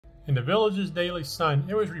In the Village's Daily Sun,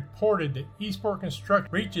 it was reported that Eastport Construction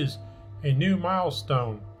reaches a new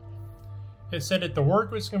milestone. It said that the work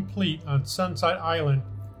was complete on Sunside Island,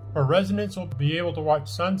 where residents will be able to watch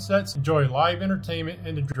sunsets, enjoy live entertainment,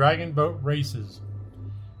 and the dragon boat races.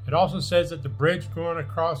 It also says that the bridge going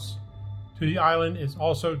across to the island is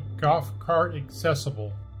also golf cart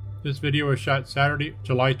accessible. This video was shot Saturday,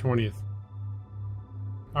 July 20th.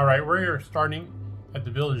 Alright, we're starting at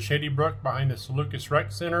the village of Shady Brook behind the Lucas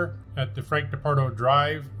Rec Center at the Frank DePardo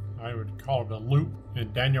Drive. I would call it a loop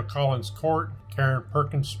in Daniel Collins Court, Karen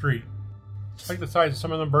Perkins Street. I like the size of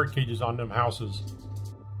some of them bird cages on them houses.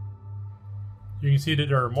 You can see that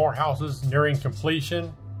there are more houses nearing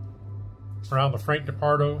completion around the Frank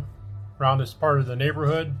DePardo, around this part of the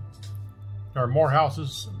neighborhood. There are more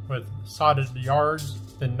houses with sodded yards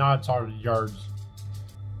than not sodded yards.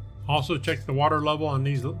 Also check the water level on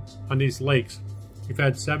these lakes. We've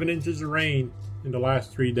had 7 inches of rain in the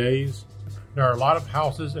last 3 days. There are a lot of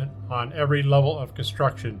houses on every level of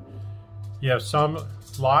construction. You have some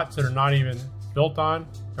lots that are not even built on.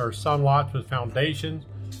 There are some lots with foundations.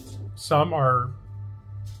 Some are,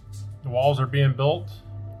 the walls are being built.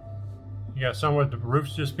 You got some with the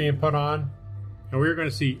roofs just being put on. And we're going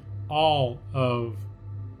to see all of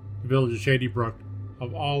the village of Shady Brook,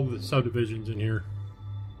 of all the subdivisions in here.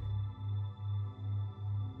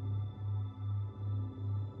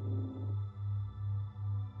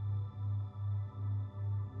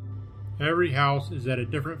 Every house is at a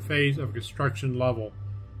different phase of construction level.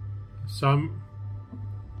 Some,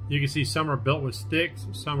 you can see some are built with sticks,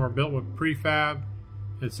 some are built with prefab,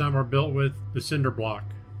 and some are built with the cinder block.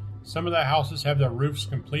 Some of the houses have their roofs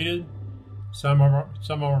completed. Some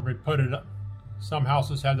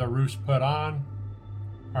houses have their roofs put on.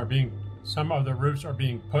 Some of the roofs are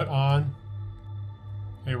being put on.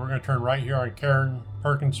 Okay, we're going to turn right here on Karen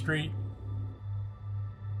Perkins Street.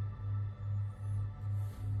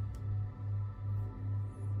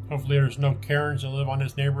 Hopefully there's no Karens that live on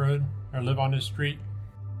this neighborhood or live on this street.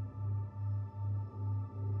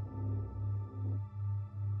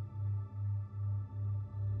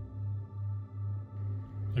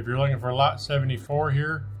 If you're looking for lot 74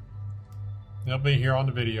 here, they'll be here on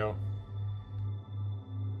the video.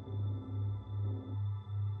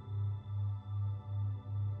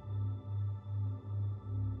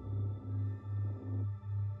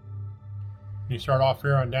 You start off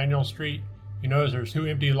here on Daniel Street. You notice there's 2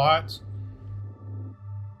 empty lots.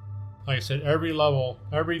 Like I said, every level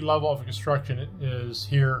of construction is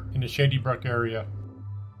here in the Shady Brook area.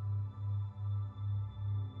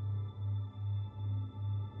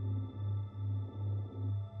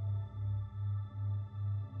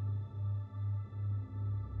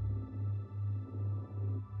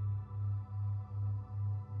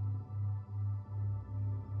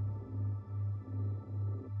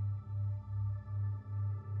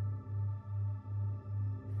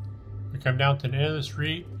 Come down to the end of the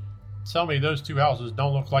street. Tell me those 2 houses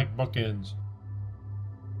don't look like bookends.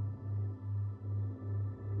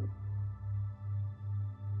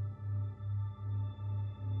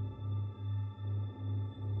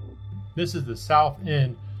 This is the south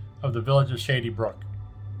end of the village of Shady Brook.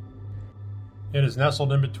 It is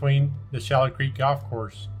nestled in between the Shallow Creek Golf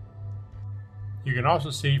Course. You can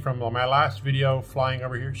also see from my last video flying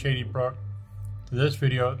over here at Shady Brook to this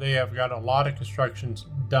video, they have got a lot of constructions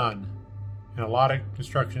done. And a lot of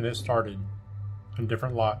construction has started on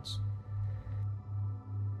different lots.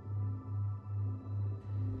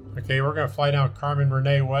 Okay, we're going to fly down Carmen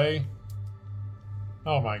Renee Way.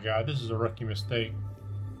 Oh my God, this is a rookie mistake.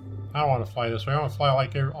 I don't want to fly this way. I want to fly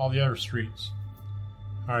like all the other streets.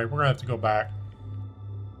 Alright, we're going to have to go back.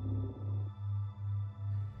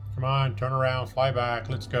 Come on, turn around, fly back,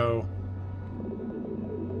 let's go.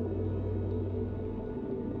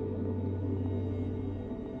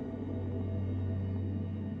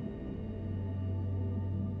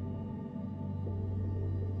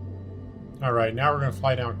 Alright, now we're going to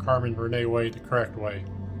fly down Carmen Renee Way the correct way,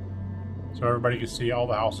 so everybody can see all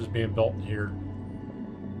the houses being built here.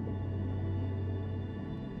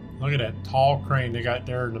 Look at that tall crane they got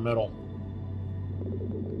there in the middle.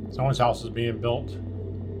 Someone's house is being built.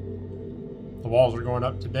 The walls are going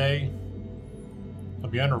up today. They'll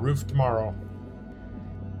be under roof tomorrow.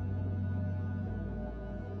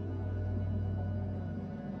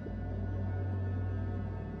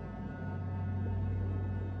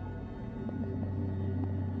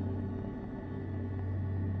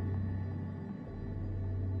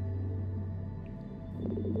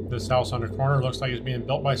 This house on the corner looks like it's being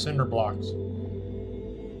built by cinder blocks.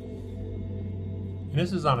 And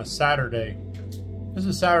this is on a Saturday. This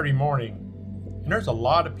is Saturday morning. And there's a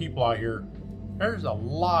lot of people out here. There's a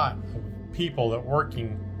lot of people that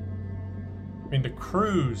working. I mean, the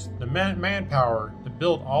crews, the manpower to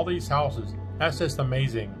build all these houses. That's just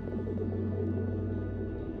amazing.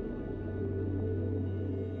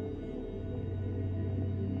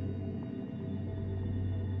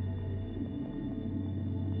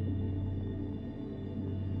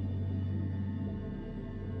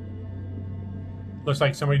 Looks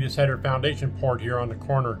like somebody just had their foundation poured here on the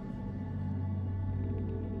corner.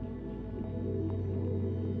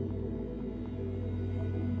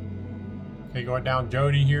 Okay, going down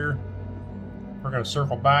Jody here. We're going to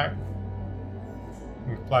circle back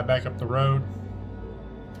and fly back up the road.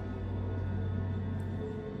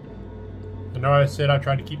 I know I said I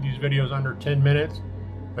tried to keep these videos under 10 minutes,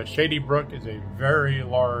 but Shady Brook is a very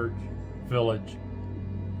large village.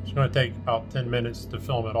 It's going to take about 10 minutes to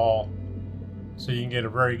film it all. So you can get a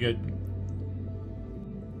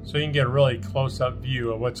really close-up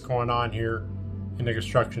view of what's going on here in the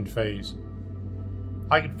construction phase.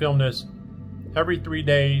 I could film this every 3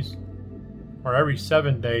 days or every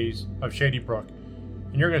 7 days of Shady Brook,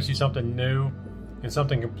 and you're going to see something new and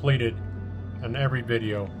something completed in every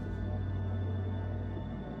video.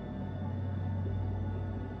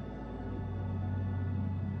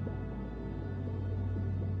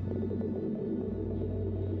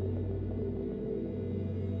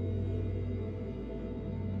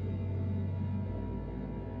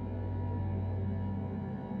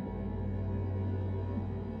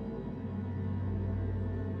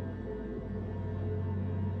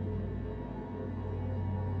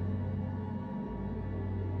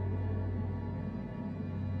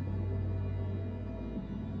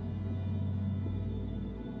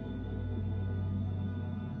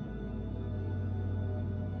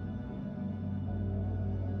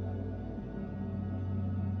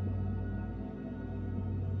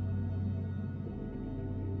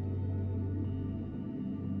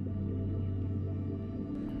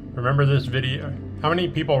 Remember this video? How many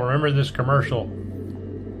people remember this commercial?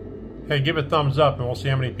 Hey, give a thumbs up and we'll see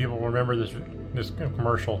how many people remember this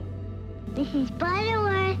commercial. Mrs.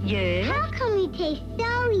 Butterworth. Yes? How come you taste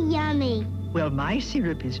so yummy? Well, my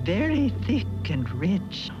syrup is very thick and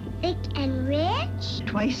rich. Thick and rich?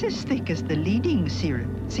 Twice as thick as the leading syrup.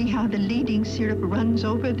 See how the leading syrup runs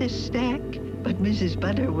over this stack? But Mrs.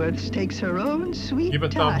 Butterworth's takes her own sweet Give a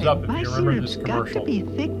time. thumbs up if My you remember this syrup's got to commercial. be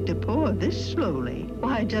thick to pour this slowly.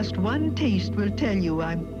 Why, just one taste will tell you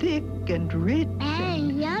I'm thick and rich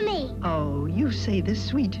And yummy. Oh, you say the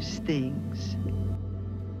sweetest things.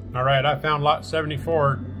 All right, I found lot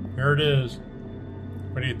 74. Here it is.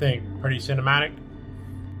 What do you think? Pretty cinematic?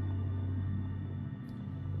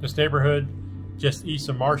 This neighborhood just east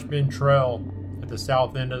of Marshman Trail at the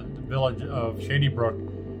south end of the village of Shady Brook.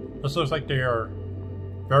 This looks like they are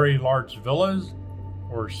very large villas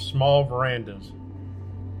or small verandas.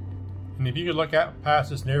 And if you could look out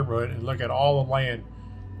past this neighborhood and look at all the land,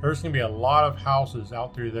 there's going to be a lot of houses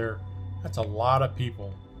out through there. That's a lot of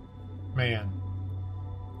people. Man.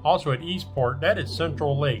 Also at Eastport, that is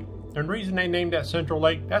Central Lake. And the reason they named that Central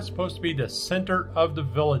Lake, that's supposed to be the center of the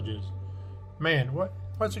villages. Man,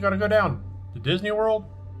 what's it going to go down? To Disney World?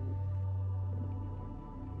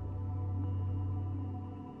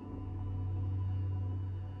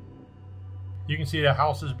 You can see the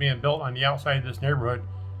houses being built on the outside of this neighborhood.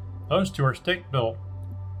 Those two are stick built.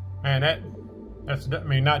 Man, that's I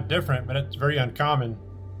mean, not different, but it's very uncommon.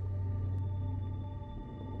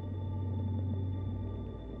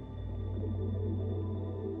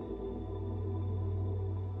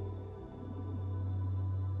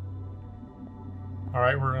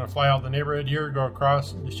 Alright, we're going to fly out of the neighborhood here, go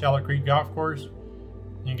across the Shallow Creek Golf Course.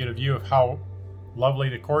 You can get a view of how lovely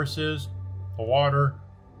the course is, the water,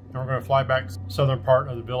 and we're going to fly back to the southern part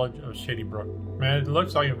of the village of Shady Brook. Man, it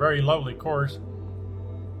looks like a very lovely course.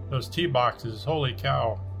 Those tee boxes, holy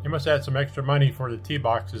cow. You must add some extra money for the tee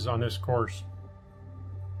boxes on this course.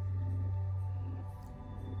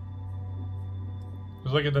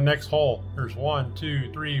 Let's look at the next hole. There's 1,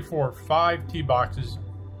 2, 3, 4, 5 tee boxes.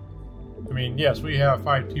 I mean, yes, we have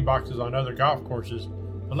 5 tee boxes on other golf courses,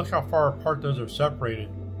 but look how far apart those are separated.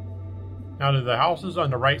 Now, do the houses on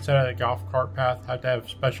the right side of the golf cart path have to have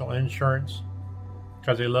special insurance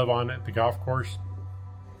because they live on the golf course?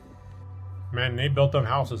 Man, they built them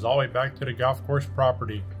houses all the way back to the golf course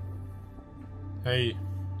property. Hey,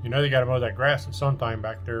 you know they got to mow that grass at some time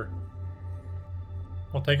back there.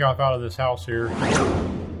 We'll take off out of this house here. I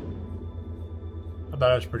thought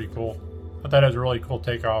that was pretty cool. I thought that was a really cool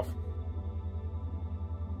takeoff.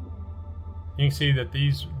 You can see that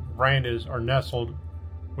these verandas are nestled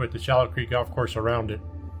with the Shallow Creek Golf Course around it.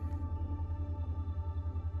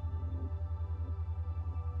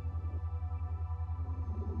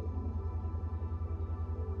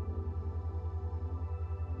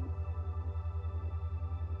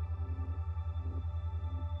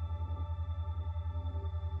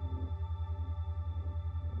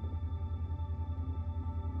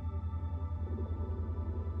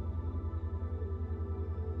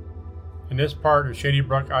 In this part of Shady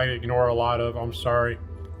Brook, I ignore a lot of. I'm sorry,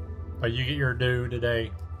 but you get your due today.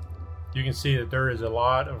 You can see that there is a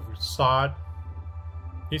lot of sod.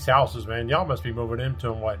 These houses, man, y'all must be moving into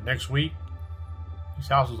them, what, next week? These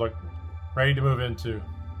houses look ready to move into.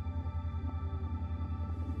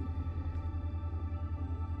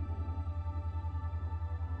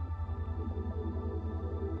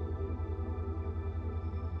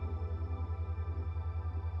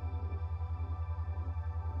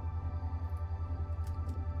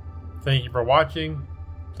 Thank you for watching.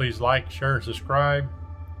 Please like, share, and subscribe.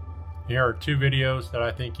 Here are 2 videos that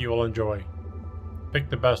I think you will enjoy. Pick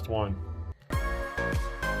the best one.